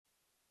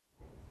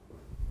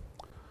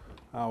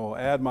I will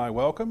add my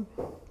welcome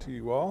to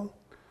you all.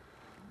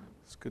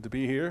 It's good to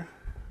be here,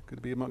 good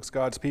to be amongst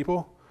God's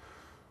people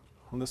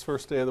on this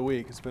first day of the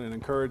week. It's been an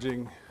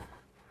encouraging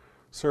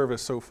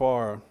service so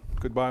far.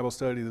 Good Bible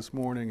study this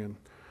morning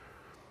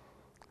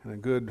and a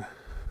good,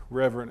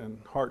 reverent,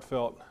 and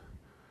heartfelt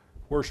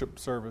worship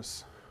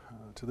service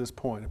to this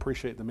point. I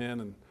appreciate the men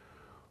and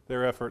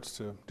their efforts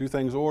to do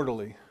things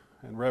orderly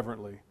and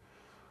reverently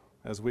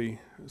as we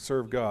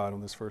serve God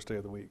on this first day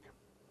of the week.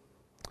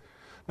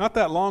 Not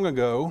that long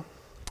ago,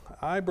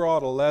 I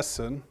brought a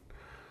lesson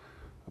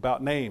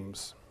about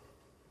names.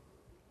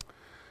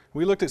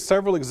 We looked at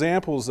several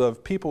examples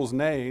of people's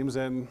names,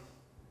 and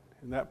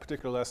in that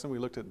particular lesson, we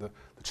looked at the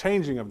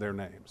changing of their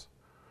names.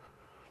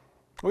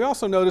 We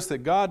also noticed that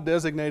God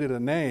designated a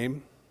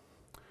name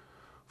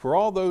for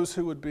all those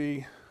who would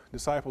be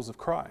disciples of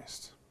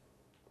Christ.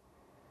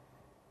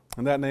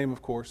 And that name,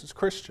 of course, is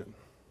Christian.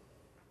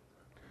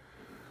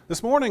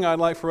 This morning, I'd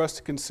like for us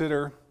to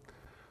consider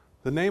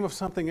the name of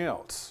something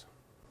else,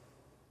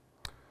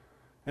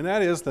 and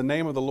that is the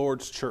name of the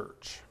Lord's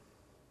church.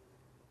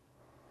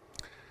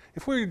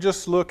 If we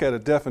just look at a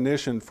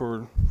definition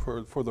for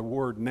the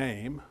word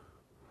name,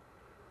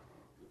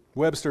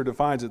 Webster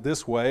defines it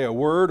this way: a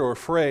word or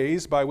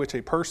phrase by which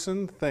a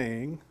person,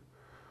 thing,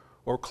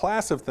 or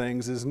class of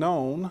things is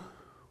known,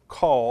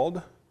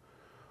 called,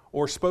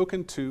 or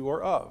spoken to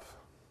or of.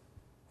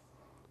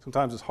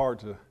 Sometimes it's hard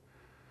to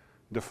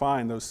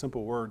define those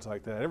simple words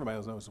like that.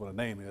 Everybody knows what a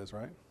name is,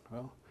 right?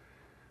 Well,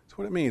 that's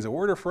what it means. A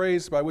word or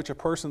phrase by which a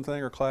person,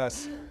 thing, or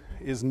class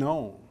is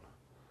known,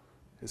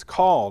 is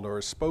called, or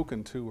is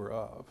spoken to or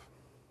of.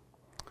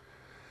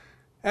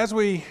 As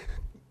we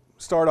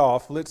start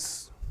off,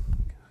 let's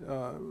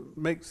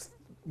make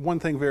one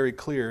thing very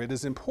clear. It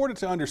is important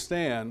to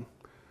understand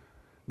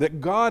that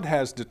God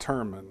has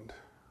determined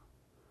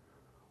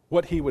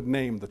what He would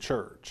name the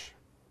church.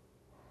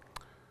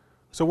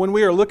 So when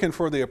we are looking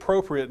for the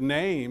appropriate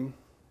name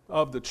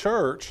of the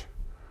church,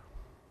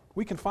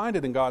 we can find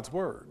it in God's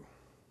Word.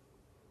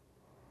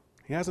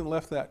 He hasn't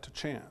left that to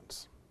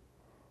chance.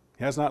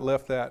 He has not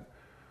left that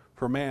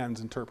for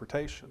man's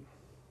interpretation.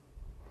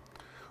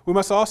 We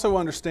must also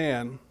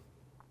understand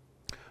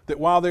that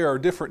while there are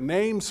different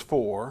names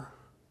for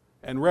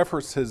and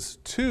references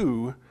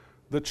to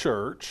the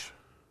church,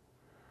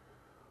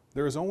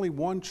 there is only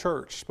one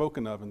church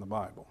spoken of in the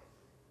Bible.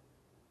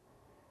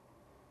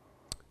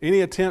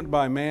 Any attempt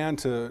by man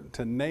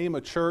to name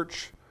a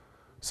church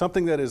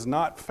something that is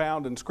not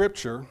found in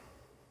Scripture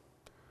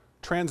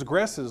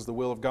transgresses the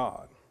will of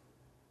God.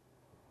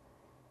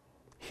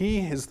 He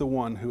is the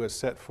one who has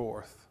set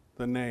forth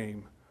the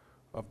name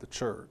of the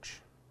church.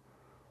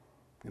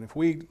 And if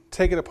we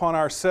take it upon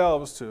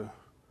ourselves to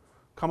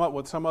come up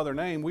with some other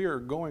name, we are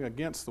going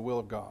against the will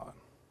of God.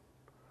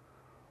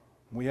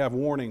 We have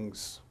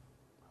warnings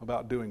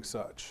about doing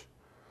such.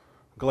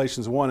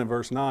 Galatians 1 and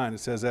verse 9, it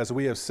says, "As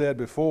we have said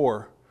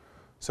before,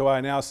 so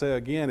I now say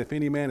again, if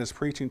any man is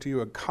preaching to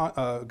you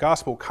a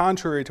gospel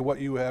contrary to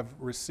what you have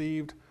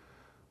received,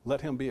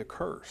 let him be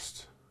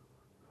accursed."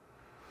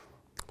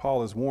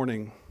 Paul is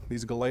warning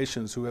these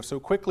Galatians who have so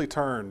quickly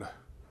turned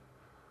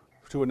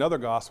to another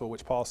gospel,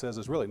 which Paul says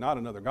is really not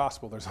another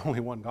gospel. There's only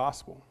one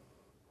gospel.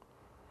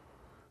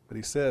 But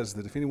he says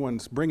that if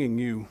anyone's bringing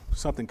you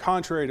something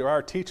contrary to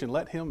our teaching,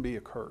 let him be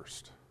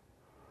accursed.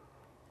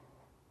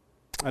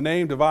 A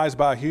name devised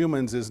by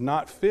humans is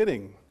not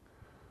fitting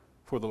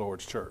for the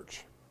Lord's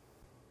church.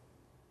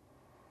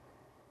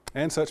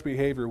 And such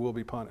behavior will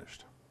be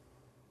punished.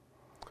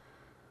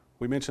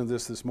 We mentioned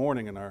this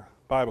morning in our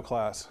Bible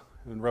class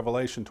in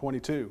Revelation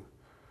 22,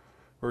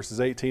 verses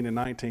 18 and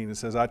 19. It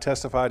says, "I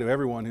testify to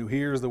everyone who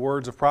hears the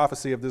words of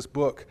prophecy of this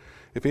book.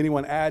 If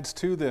anyone adds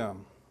to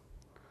them,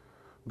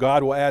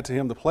 God will add to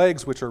him the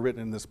plagues which are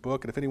written in this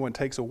book. And if anyone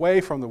takes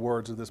away from the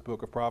words of this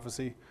book of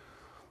prophecy,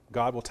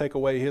 God will take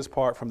away his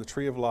part from the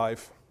tree of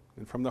life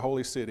and from the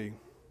holy city,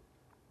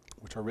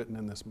 which are written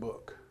in this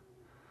book."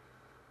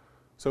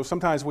 So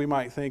sometimes we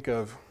might think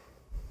of,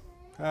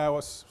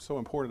 what's so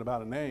important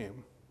about a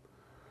name?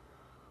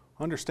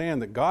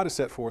 Understand that God has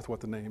set forth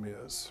what the name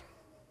is.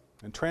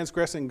 And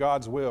transgressing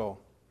God's will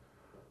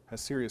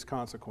has serious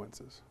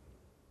consequences.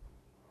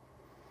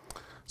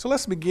 So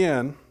let's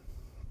begin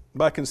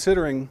by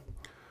considering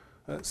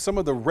some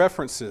of the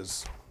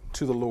references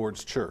to the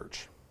Lord's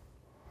church.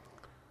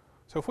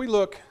 So if we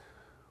look,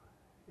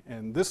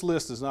 and this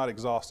list is not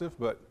exhaustive,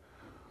 but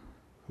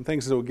some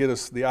things that will get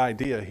us the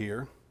idea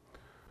here.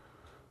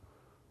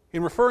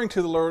 In referring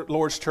to the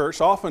Lord's church,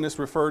 often it's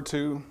referred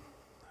to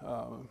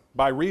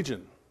by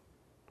region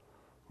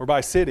or by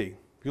city.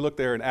 If you look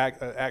there in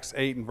Acts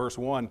 8 and verse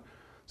 1, it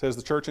says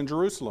the church in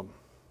Jerusalem.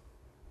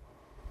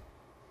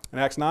 In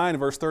Acts 9 and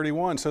verse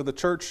 31, so the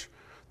church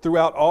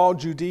throughout all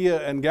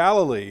Judea and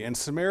Galilee and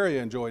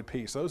Samaria enjoyed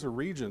peace. Those are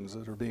regions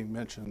that are being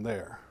mentioned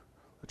there.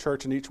 The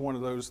church in each one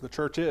of those, the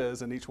church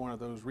is in each one of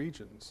those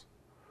regions.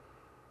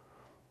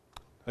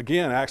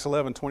 Again, Acts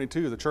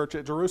 11:22, the church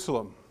at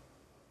Jerusalem.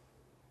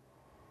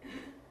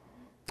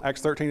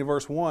 Acts 13 and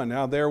verse 1,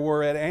 now there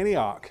were at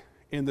Antioch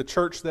in the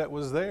church that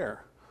was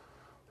there.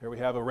 There we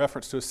have a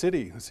reference to a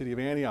city, the city of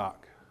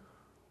Antioch,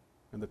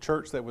 and the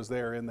church that was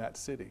there in that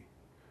city.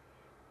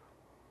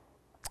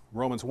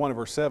 Romans 1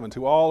 verse 7,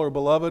 to all are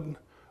beloved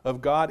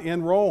of God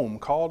in Rome,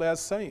 called as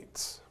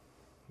saints.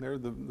 There,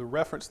 the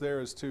reference there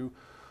is to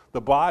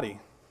the body,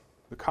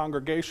 the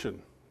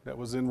congregation that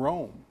was in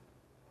Rome.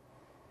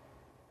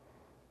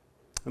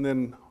 And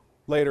then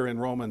later in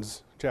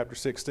Romans chapter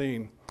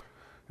 16,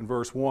 in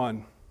verse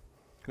 1,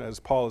 as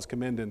Paul is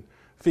commending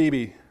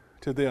Phoebe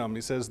to them,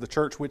 he says, the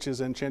church which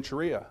is in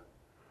Cenchrea.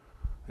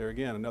 There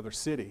again, another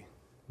city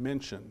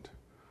mentioned,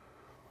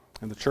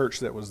 and the church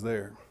that was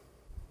there.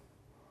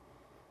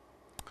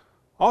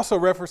 Also,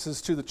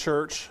 references to the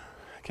church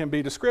can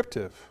be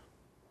descriptive.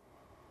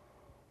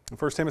 In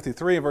 1 Timothy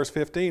 3 and verse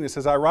 15, it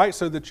says, I write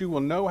so that you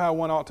will know how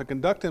one ought to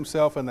conduct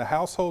himself in the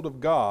household of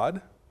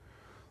God.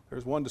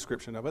 There's one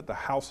description of it, the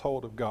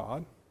household of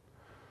God,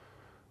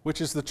 which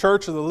is the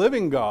church of the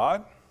living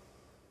God,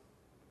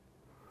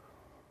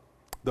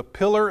 the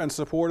pillar and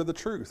support of the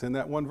truth. In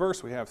that one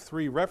verse, we have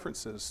 3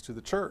 references to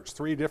the church,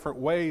 3 different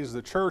ways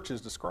the church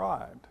is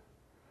described.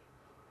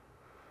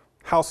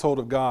 Household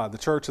of God, the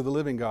church of the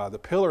living God, the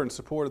pillar and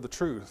support of the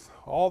truth.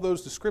 All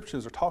those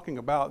descriptions are talking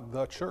about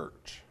the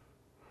church.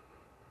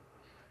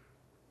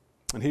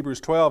 In Hebrews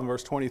 12 and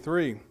verse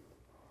 23,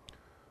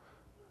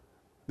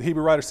 the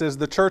Hebrew writer says,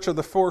 the church of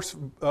the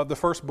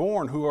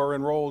firstborn who are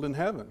enrolled in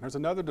heaven. There's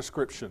another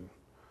description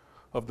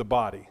of the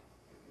body,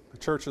 the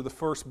church of the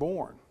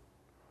firstborn.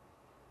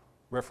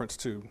 Reference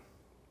to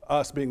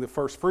us being the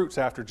first fruits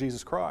after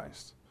Jesus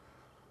Christ.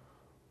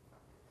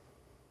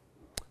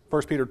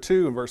 1 Peter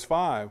 2 and verse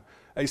 5,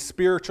 a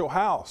spiritual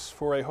house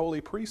for a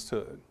holy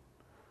priesthood.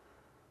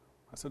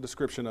 That's a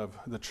description of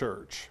the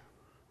church.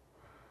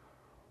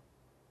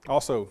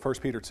 Also, 1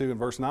 Peter 2 and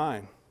verse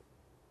 9,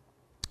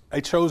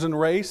 a chosen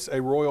race,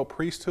 a royal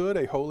priesthood,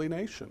 a holy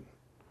nation.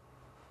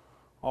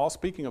 All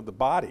speaking of the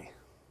body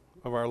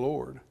of our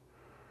Lord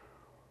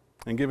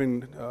and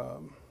giving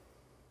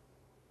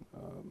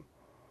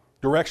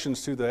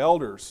directions to the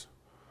elders.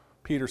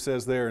 Peter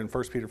says there in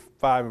 1 Peter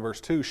 5 and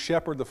verse 2,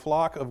 shepherd the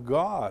flock of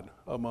God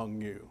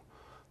among you.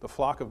 The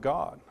flock of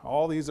God.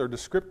 All these are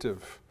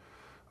descriptive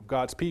of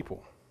God's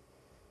people,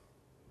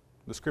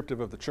 descriptive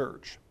of the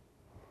church.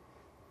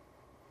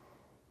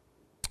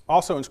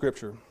 Also in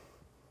Scripture,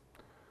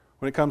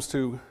 when it comes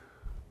to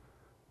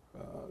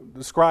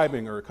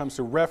describing or it comes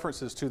to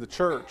references to the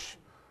church,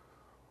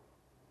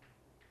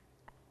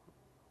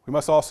 we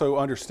must also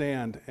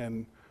understand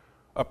and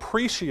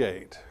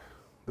appreciate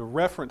the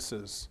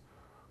references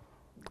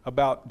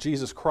about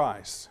Jesus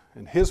Christ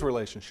and his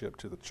relationship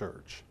to the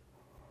church.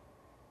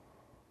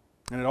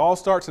 And it all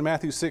starts in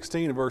Matthew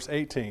 16 and verse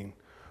 18,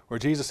 where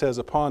Jesus says,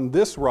 upon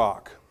this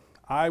rock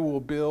I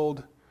will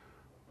build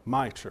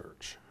my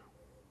church.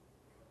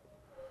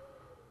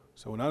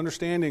 So in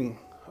understanding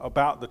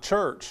about the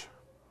church,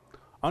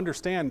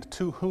 understand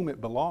to whom it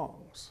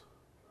belongs.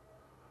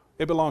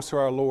 It belongs to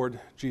our Lord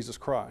Jesus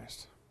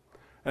Christ.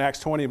 In Acts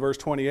 20 verse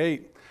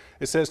 28,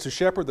 it says, to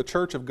shepherd the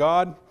church of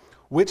God,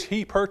 which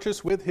he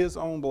purchased with his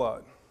own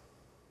blood.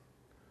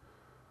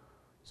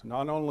 So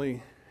not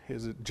only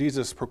is it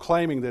Jesus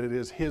proclaiming that it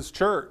is his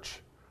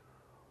church,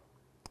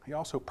 he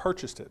also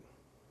purchased it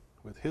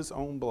with his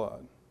own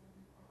blood.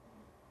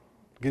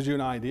 It gives you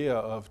an idea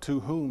of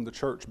to whom the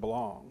church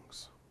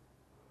belongs.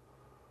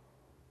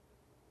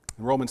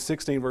 In Romans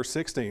 16 verse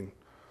 16,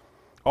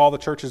 all the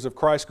churches of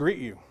Christ greet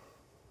you.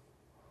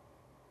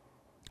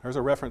 There's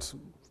a reference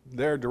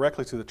there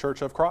directly to the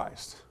church of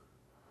Christ.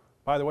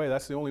 By the way,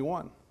 that's the only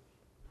one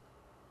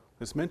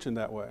that's mentioned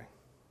that way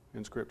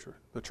in Scripture,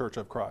 the church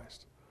of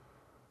Christ.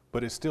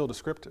 But it's still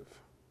descriptive,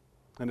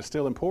 and it's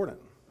still important.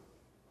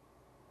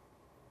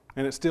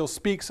 And it still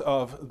speaks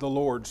of the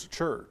Lord's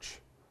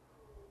church.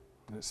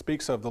 And it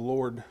speaks of the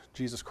Lord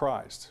Jesus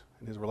Christ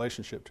and his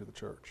relationship to the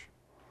church.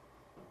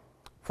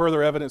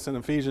 Further evidence in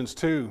Ephesians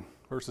 2,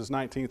 verses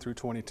 19 through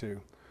 22.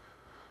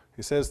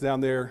 He says down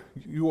there,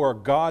 you are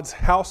God's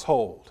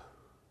household.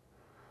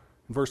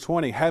 In verse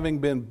 20, having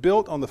been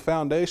built on the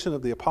foundation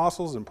of the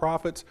apostles and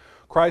prophets,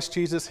 Christ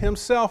Jesus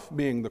himself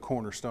being the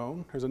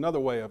cornerstone. Here's another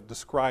way of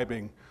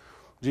describing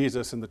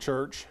Jesus and the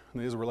church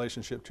and his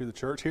relationship to the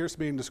church. Here it's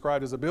being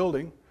described as a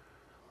building,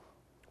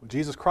 with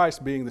Jesus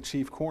Christ being the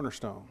chief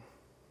cornerstone.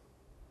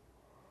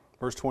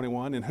 Verse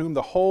 21, in whom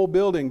the whole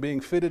building being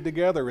fitted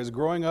together is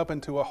growing up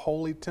into a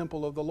holy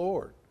temple of the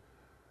Lord.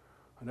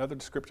 Another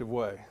descriptive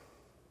way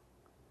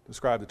to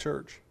describe the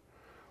church.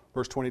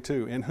 Verse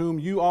 22, in whom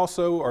you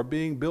also are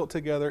being built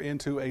together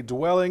into a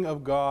dwelling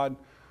of God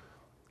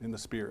in the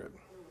Spirit.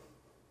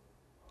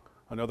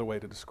 Another way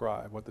to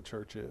describe what the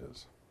church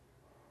is.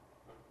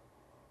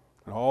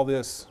 And all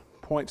this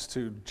points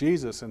to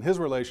Jesus and his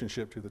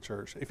relationship to the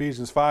church.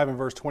 Ephesians 5 and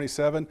verse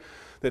 27,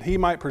 that he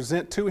might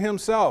present to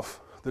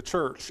himself the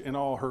church in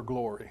all her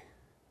glory.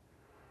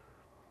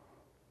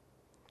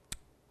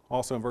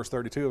 Also in verse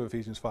 32 of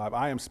Ephesians 5,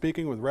 I am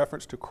speaking with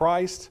reference to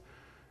Christ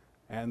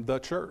and the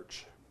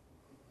church.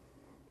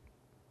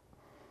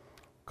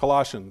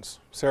 Colossians,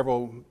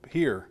 several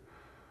here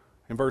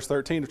in verse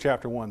 13 of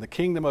chapter 1, the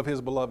kingdom of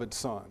his beloved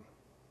Son.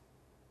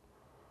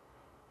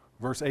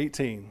 Verse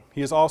 18,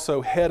 he is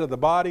also head of the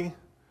body,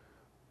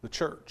 the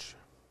church.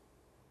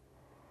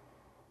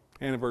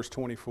 And in verse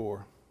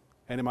 24,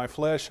 and in my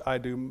flesh I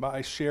do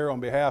my share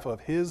on behalf of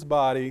his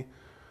body,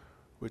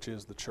 which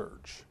is the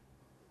church.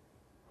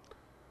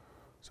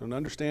 So in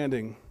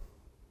understanding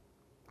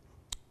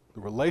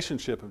the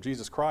relationship of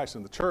Jesus Christ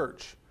and the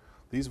church,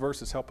 these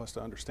verses help us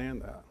to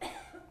understand that.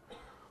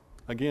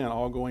 Again,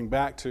 all going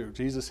back to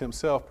Jesus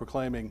himself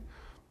proclaiming,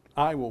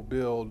 I will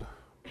build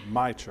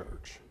my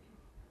church,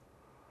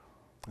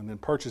 and then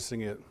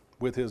purchasing it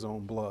with his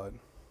own blood.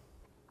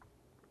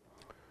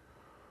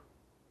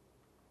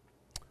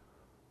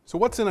 So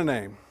what's in a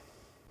name?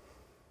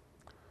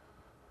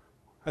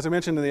 As I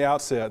mentioned in the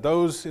outset,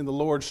 those in the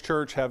Lord's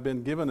church have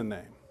been given a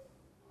name.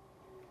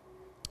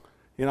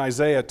 In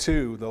Isaiah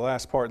 2, the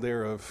last part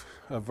there of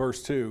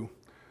verse 2,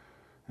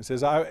 it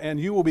says, and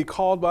you will be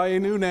called by a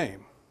new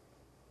name,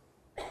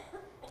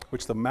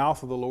 which the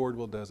mouth of the Lord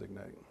will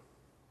designate.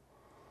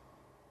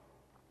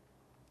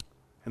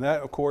 And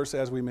that, of course,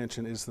 as we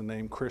mentioned, is the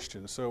name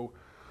Christian. So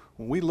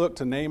when we look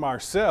to name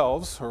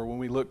ourselves, or when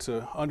we look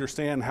to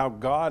understand how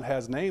God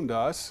has named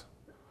us,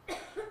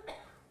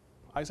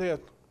 Isaiah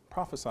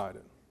prophesied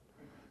it.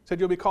 He said,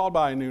 you'll be called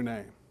by a new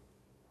name.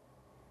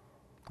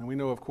 And we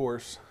know, of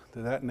course,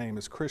 that that name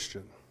is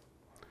Christian.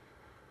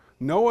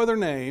 No other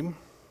name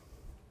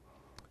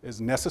is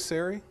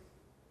necessary,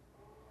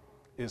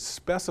 is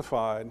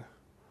specified,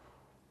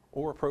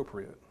 or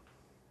appropriate.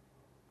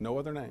 No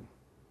other name.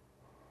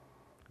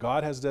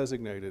 God has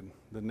designated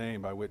the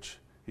name by which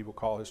he will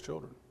call his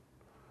children.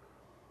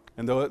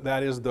 And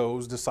that is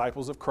those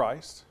disciples of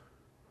Christ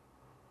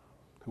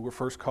who were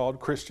first called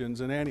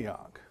Christians in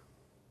Antioch.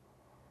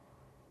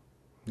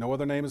 No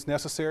other name is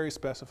necessary,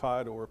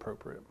 specified, or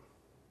appropriate.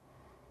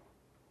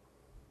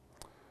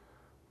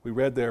 We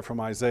read there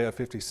from Isaiah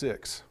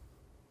 56.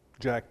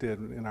 Jack did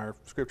in our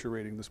scripture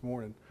reading this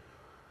morning.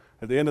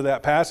 At the end of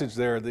that passage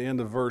there, at the end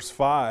of verse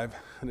 5,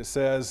 and it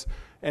says,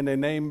 and a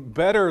name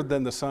better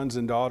than the sons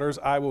and daughters,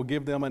 I will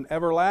give them an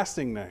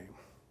everlasting name,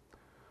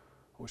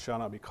 which shall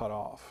not be cut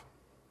off.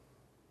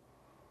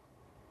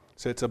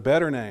 So it's a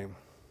better name,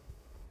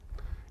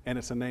 and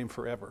it's a name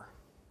forever.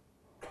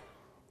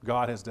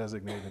 God has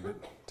designated it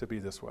to be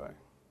this way.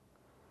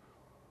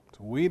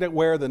 So we that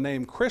wear the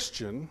name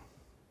Christian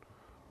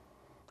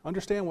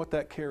understand what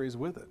that carries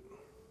with it.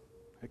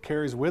 It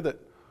carries with it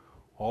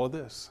all of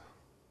this.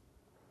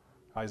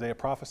 Isaiah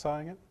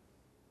prophesying it,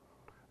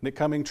 and it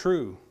coming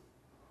true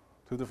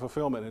through the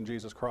fulfillment in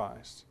Jesus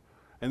Christ.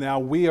 And now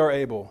we are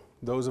able,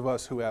 those of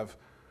us who have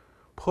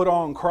put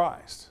on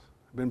Christ,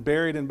 been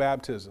buried in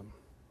baptism,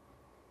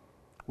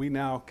 we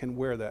now can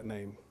wear that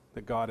name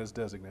that God has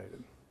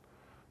designated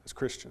as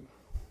Christian.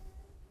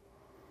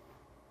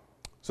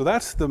 So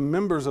that's the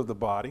members of the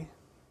body.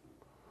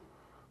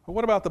 But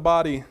what about the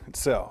body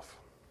itself?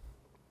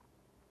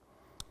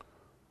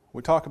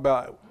 We talk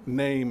about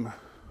name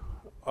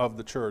of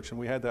the church, and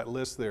we had that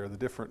list there, the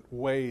different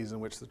ways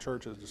in which the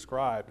church is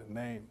described and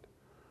named.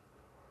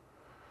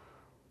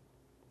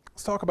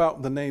 Let's talk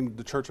about the name,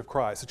 the Church of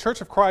Christ. The Church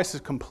of Christ is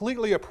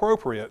completely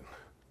appropriate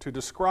to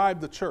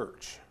describe the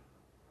church.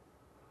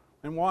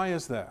 And why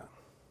is that?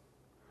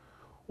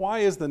 Why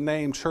is the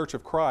name Church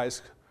of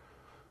Christ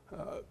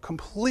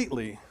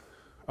completely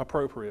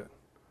appropriate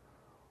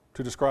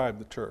to describe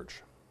the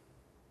church?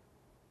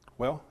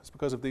 Well, it's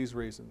because of these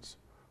reasons.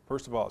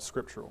 First of all, it's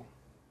scriptural.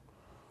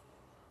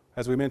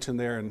 As we mentioned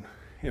there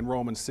in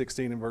Romans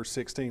 16 and verse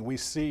 16, we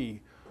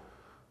see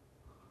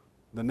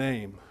the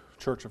name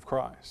Church of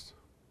Christ.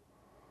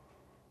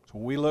 So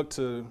when we look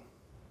to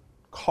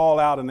call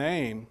out a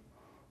name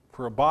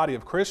for a body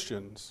of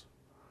Christians,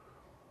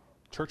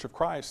 Church of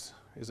Christ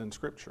is in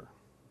Scripture.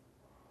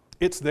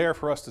 It's there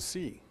for us to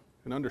see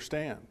and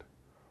understand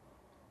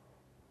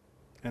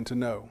and to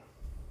know.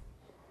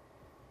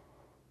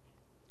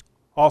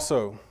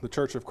 Also, the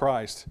Church of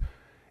Christ,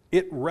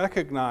 it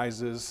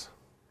recognizes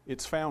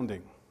its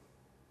founding.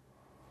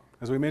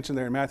 As we mentioned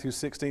there in Matthew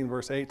 16,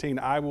 verse 18,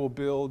 I will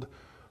build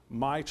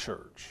my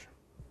church.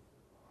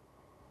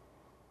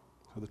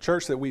 So the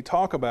church that we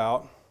talk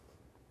about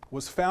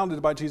was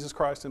founded by Jesus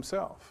Christ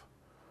himself.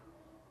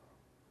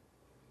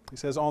 He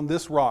says, on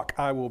this rock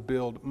I will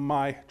build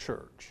my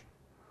church.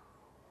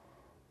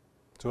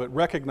 So it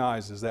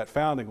recognizes that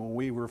founding when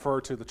we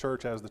refer to the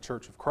church as the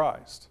Church of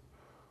Christ.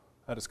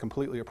 That is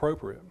completely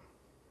appropriate.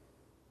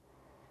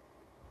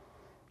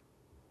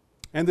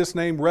 And this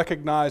name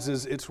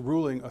recognizes its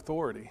ruling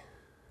authority.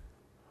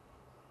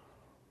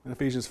 In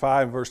Ephesians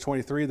 5 verse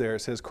 23 there, it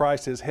says,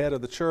 Christ is head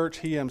of the church,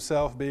 he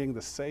himself being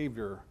the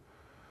Savior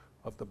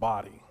of the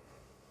body.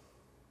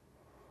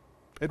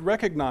 It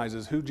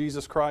recognizes who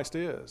Jesus Christ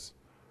is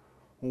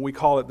when we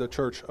call it the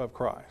Church of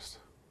Christ.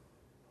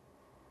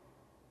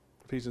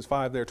 Ephesians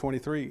 5 there,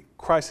 23,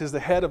 Christ is the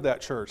head of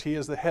that church. He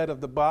is the head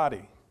of the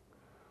body,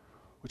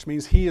 which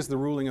means he is the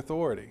ruling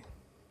authority,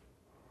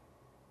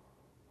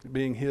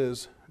 being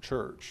his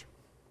church.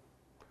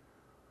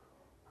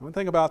 One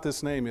thing about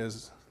this name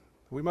is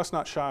we must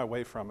not shy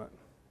away from it.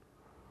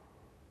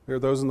 There are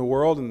those in the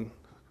world and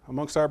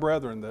amongst our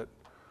brethren that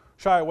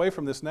shy away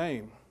from this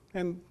name.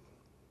 And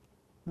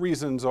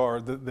reasons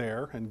are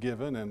there and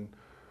given and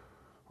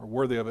are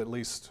worthy of at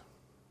least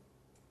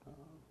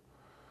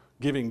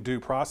giving due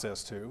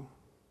process to.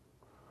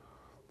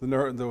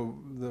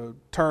 The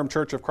term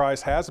Church of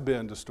Christ has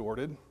been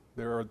distorted.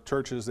 There are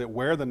churches that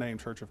wear the name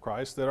Church of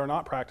Christ that are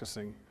not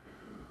practicing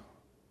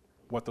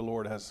what the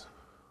Lord has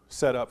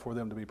set up for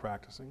them to be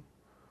practicing.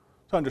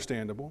 It's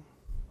understandable.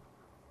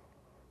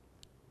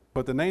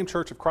 But the name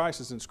Church of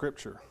Christ is in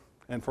Scripture.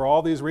 And for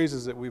all these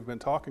reasons that we've been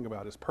talking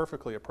about, is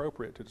perfectly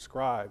appropriate to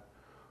describe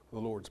the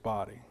Lord's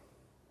body.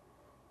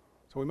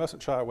 So we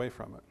mustn't shy away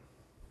from it.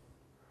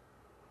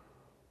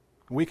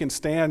 We can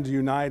stand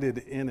united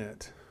in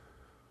it,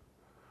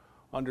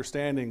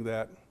 understanding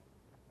that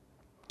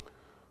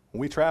when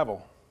we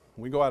travel,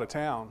 when we go out of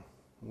town,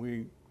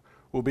 we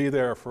will be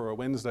there for a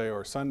Wednesday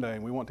or a Sunday,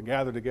 and we want to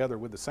gather together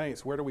with the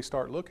saints. Where do we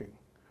start looking?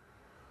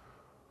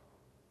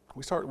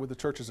 We start with the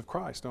churches of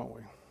Christ, don't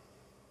we?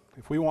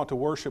 If we want to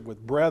worship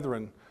with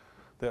brethren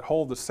that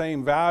hold the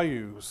same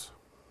values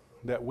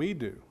that we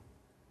do,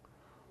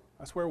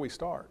 that's where we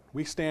start.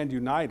 We stand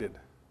united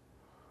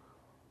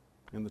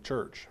in the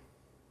church.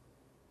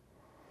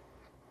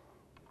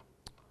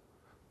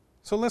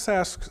 So let's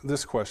ask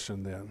this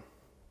question then.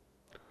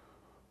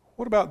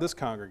 What about this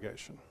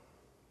congregation?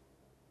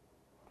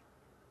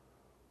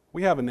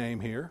 We have a name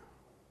here.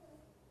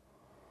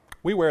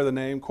 We wear the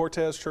name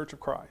Cortez Church of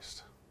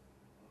Christ.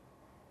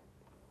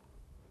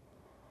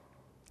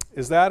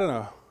 Is that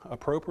an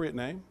appropriate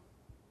name?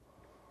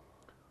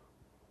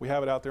 We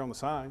have it out there on the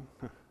sign.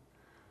 We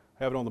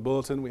have it on the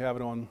bulletin. We have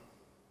it on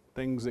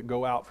things that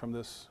go out from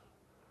this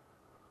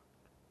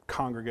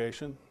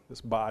congregation, this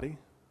body.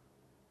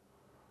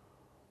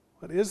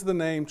 But is the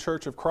name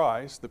Church of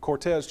Christ, the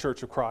Cortez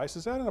Church of Christ,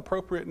 is that an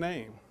appropriate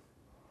name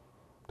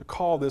to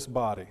call this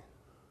body?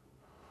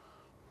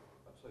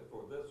 I'd say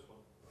for this one.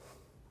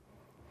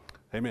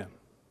 Amen.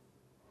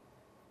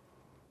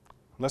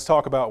 Let's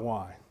talk about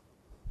why.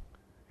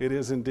 It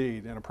is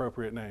indeed an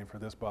appropriate name for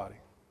this body.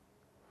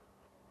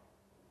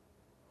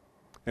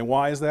 And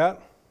why is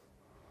that?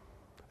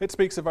 It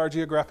speaks of our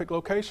geographic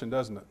location,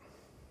 doesn't it?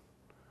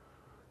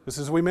 Just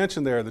as we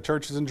mentioned there, the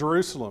church is in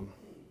Jerusalem.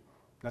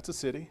 That's a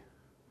city.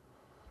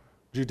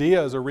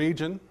 Judea is a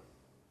region.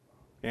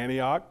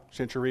 Antioch,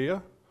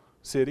 Caesarea,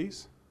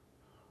 cities.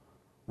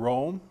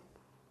 Rome.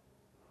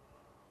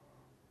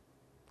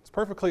 It's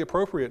perfectly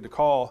appropriate to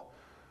call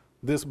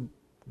this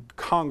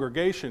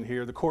congregation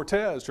here the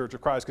Cortez Church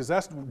of Christ, because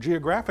that's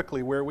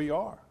geographically where we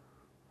are.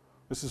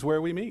 This is where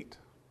we meet.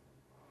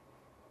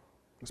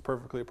 It's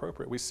perfectly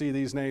appropriate. We see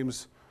these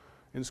names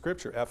in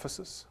Scripture.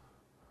 Ephesus,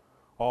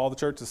 all the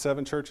churches, the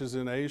 7 churches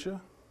in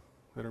Asia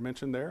that are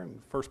mentioned there in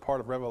the first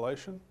part of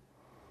Revelation.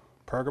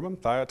 Pergamum,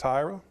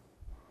 Thyatira,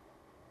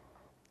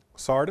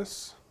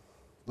 Sardis,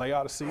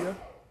 Laodicea.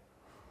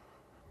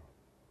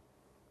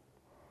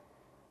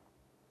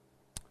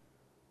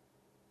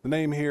 The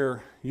name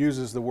here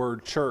uses the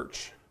word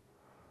church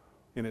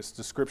in its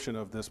description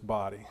of this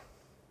body.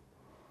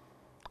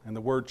 And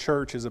the word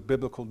church is a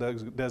biblical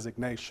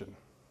designation.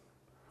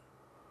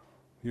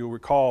 You'll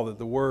recall that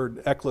the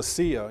word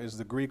ecclesia is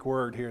the Greek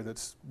word here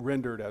that's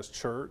rendered as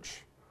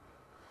church.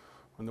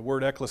 And the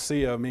word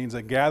ecclesia means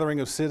a gathering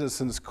of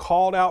citizens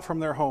called out from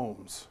their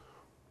homes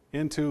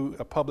into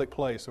a public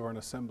place or an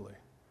assembly.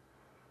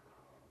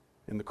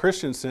 In the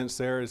Christian sense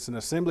there, it's an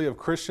assembly of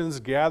Christians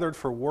gathered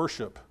for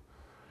worship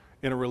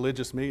in a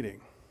religious meeting.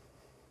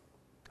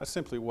 That's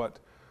simply what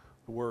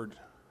the word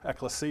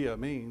ecclesia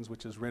means,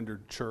 which is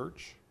rendered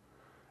church.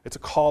 It's a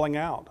calling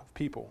out of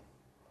people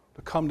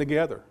to come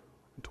together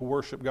and to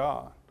worship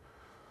God.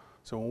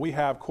 So when we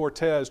have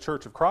Cortez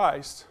Church of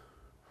Christ,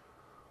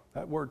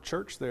 that word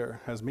church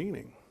there has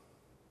meaning,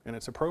 and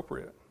it's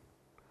appropriate.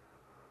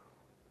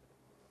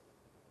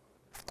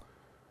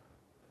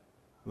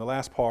 The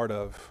last part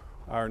of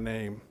our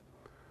name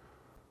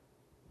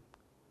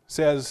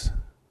says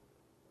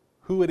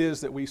who it is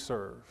that we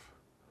serve.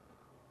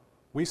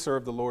 We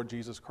serve the Lord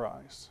Jesus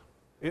Christ.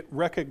 It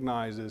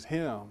recognizes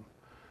Him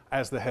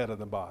as the head of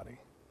the body.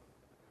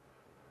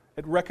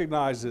 It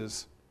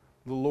recognizes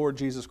the Lord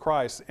Jesus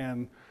Christ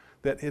and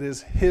that it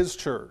is His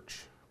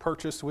church,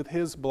 purchased with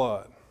His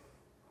blood,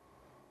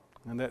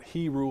 and that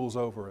He rules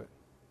over it.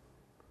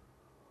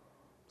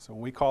 So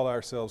when we call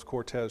ourselves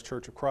Cortez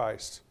Church of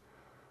Christ,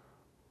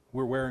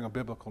 we're wearing a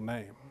biblical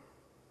name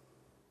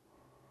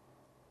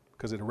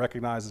because it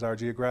recognizes our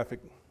geographic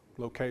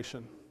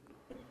location.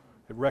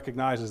 It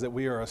recognizes that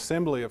we are an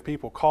assembly of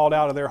people called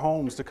out of their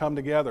homes to come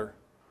together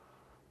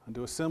and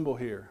to assemble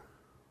here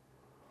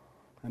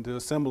and to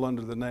assemble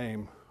under the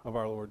name of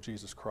our Lord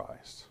Jesus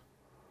Christ,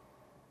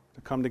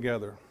 to come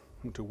together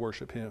and to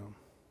worship Him.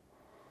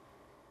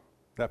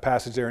 That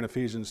passage there in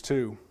Ephesians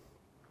 2,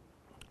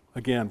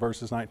 again,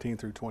 verses 19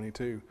 through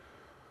 22,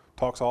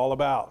 talks all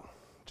about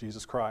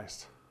Jesus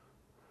Christ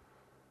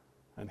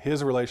and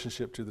His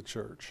relationship to the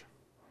church.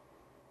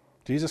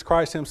 Jesus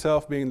Christ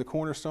Himself being the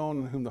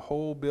cornerstone, in whom the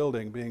whole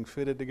building being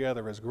fitted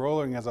together is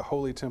growing as a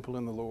holy temple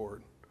in the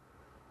Lord.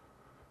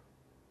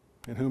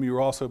 in whom you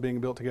are also being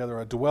built together,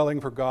 a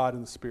dwelling for God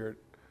in the Spirit.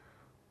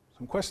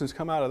 Some questions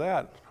come out of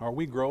that. Are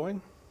we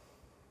growing?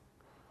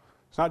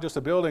 It's not just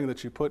a building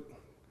that you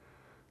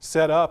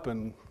set up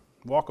and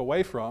walk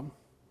away from.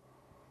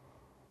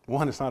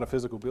 One, it's not a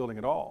physical building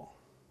at all.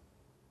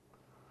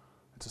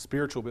 It's a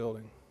spiritual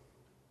building.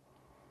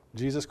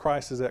 Jesus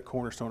Christ is that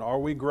cornerstone. Are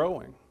we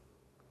growing?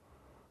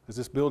 Is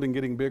this building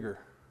getting bigger?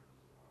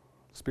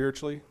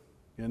 Spiritually,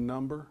 in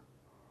number?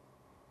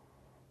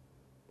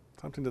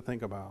 Something to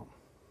think about.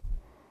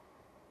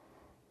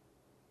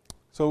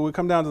 So we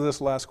come down to this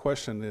last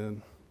question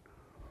then.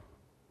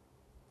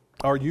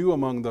 Are you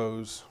among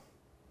those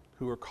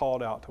who are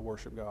called out to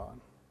worship God?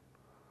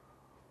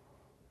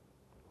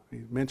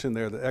 He mentioned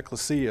there the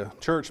ecclesia.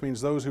 Church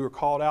means those who are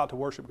called out to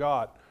worship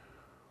God.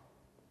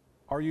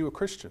 Are you a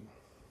Christian?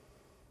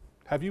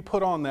 Have you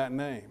put on that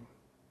name?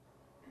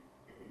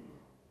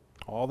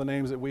 All the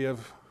names that we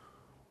have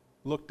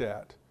looked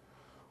at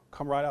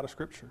come right out of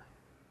Scripture.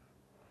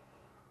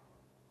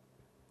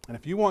 And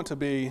if you want to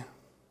be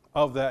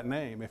of that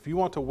name, if you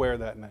want to wear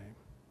that name,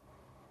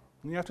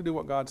 then you have to do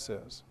what God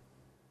says.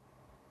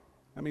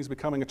 That means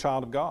becoming a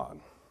child of God.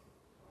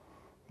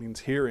 It means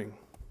hearing,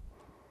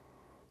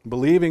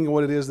 believing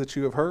what it is that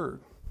you have heard.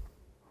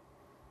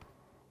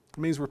 It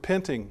means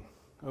repenting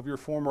of your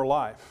former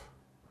life,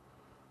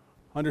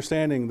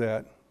 understanding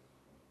that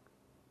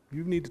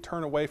you need to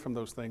turn away from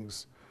those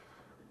things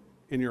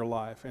in your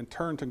life and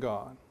turn to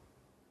God.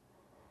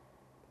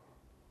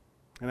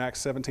 In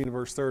Acts 17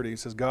 verse 30, it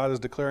says, God is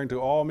declaring to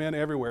all men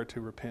everywhere to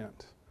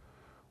repent.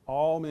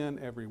 All men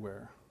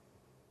everywhere.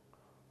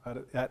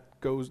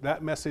 That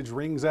message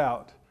rings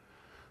out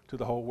to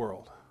the whole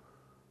world.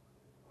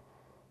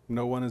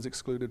 No one is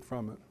excluded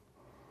from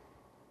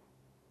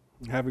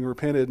it. Having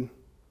repented, you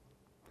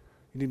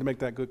need to make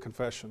that good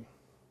confession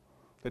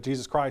that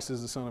Jesus Christ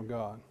is the Son of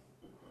God.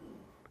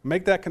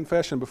 Make that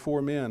confession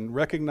before men,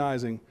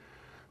 recognizing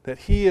that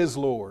He is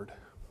Lord.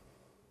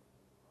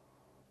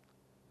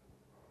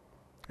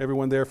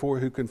 Everyone, therefore,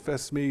 who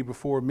confesses me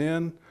before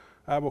men,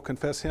 I will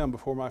confess him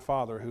before my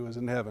Father who is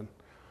in heaven.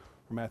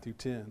 From Matthew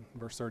 10,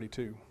 verse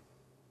 32.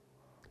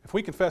 If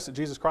we confess that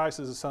Jesus Christ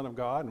is the Son of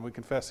God and we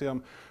confess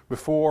Him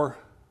before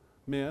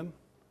men,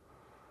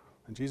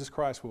 then Jesus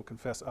Christ will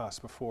confess us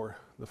before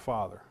the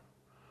Father.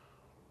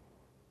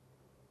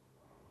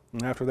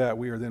 And after that,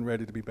 we are then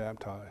ready to be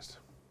baptized.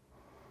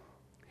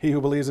 He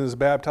who believes and is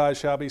baptized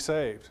shall be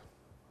saved.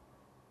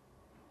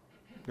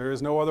 There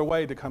is no other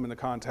way to come into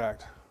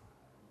contact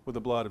with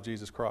the blood of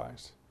Jesus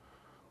Christ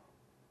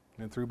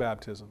than through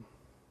baptism.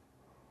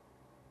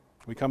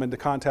 We come into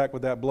contact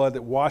with that blood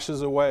that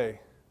washes away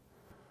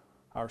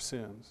our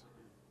sins.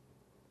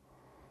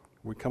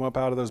 We come up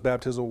out of those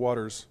baptismal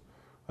waters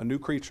a new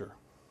creature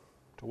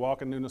to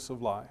walk in newness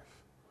of life.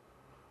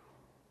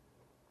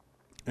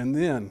 And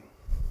then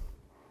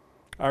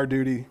our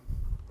duty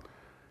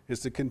is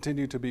to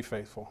continue to be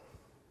faithful,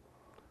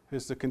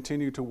 is to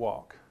continue to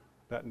walk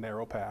that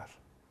narrow path.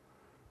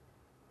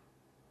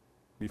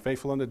 Be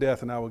faithful unto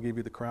death, and I will give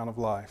you the crown of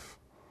life.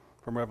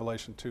 From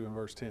Revelation 2 and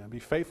verse 10. Be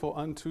faithful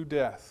unto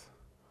death.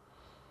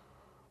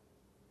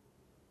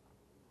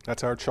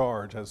 That's our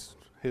charge as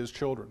His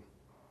children.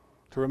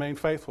 To remain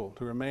faithful,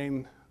 to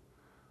remain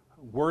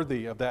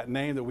worthy of that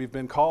name that we've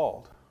been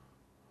called,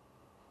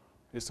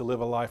 is to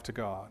live a life to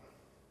God,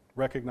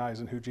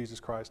 recognizing who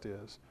Jesus Christ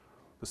is,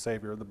 the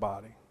Savior of the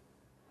body.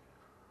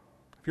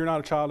 If you're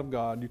not a child of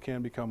God, you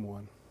can become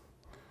one.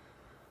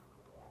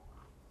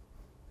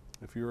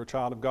 If you're a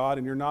child of God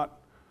and you're not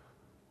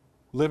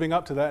living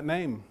up to that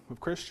name of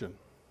Christian,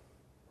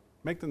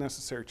 make the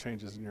necessary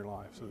changes in your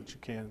life so that you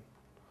can.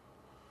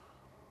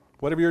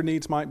 Whatever your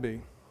needs might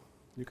be,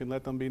 you can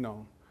let them be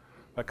known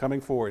by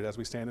coming forward as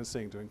we stand and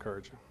sing to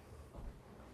encourage you.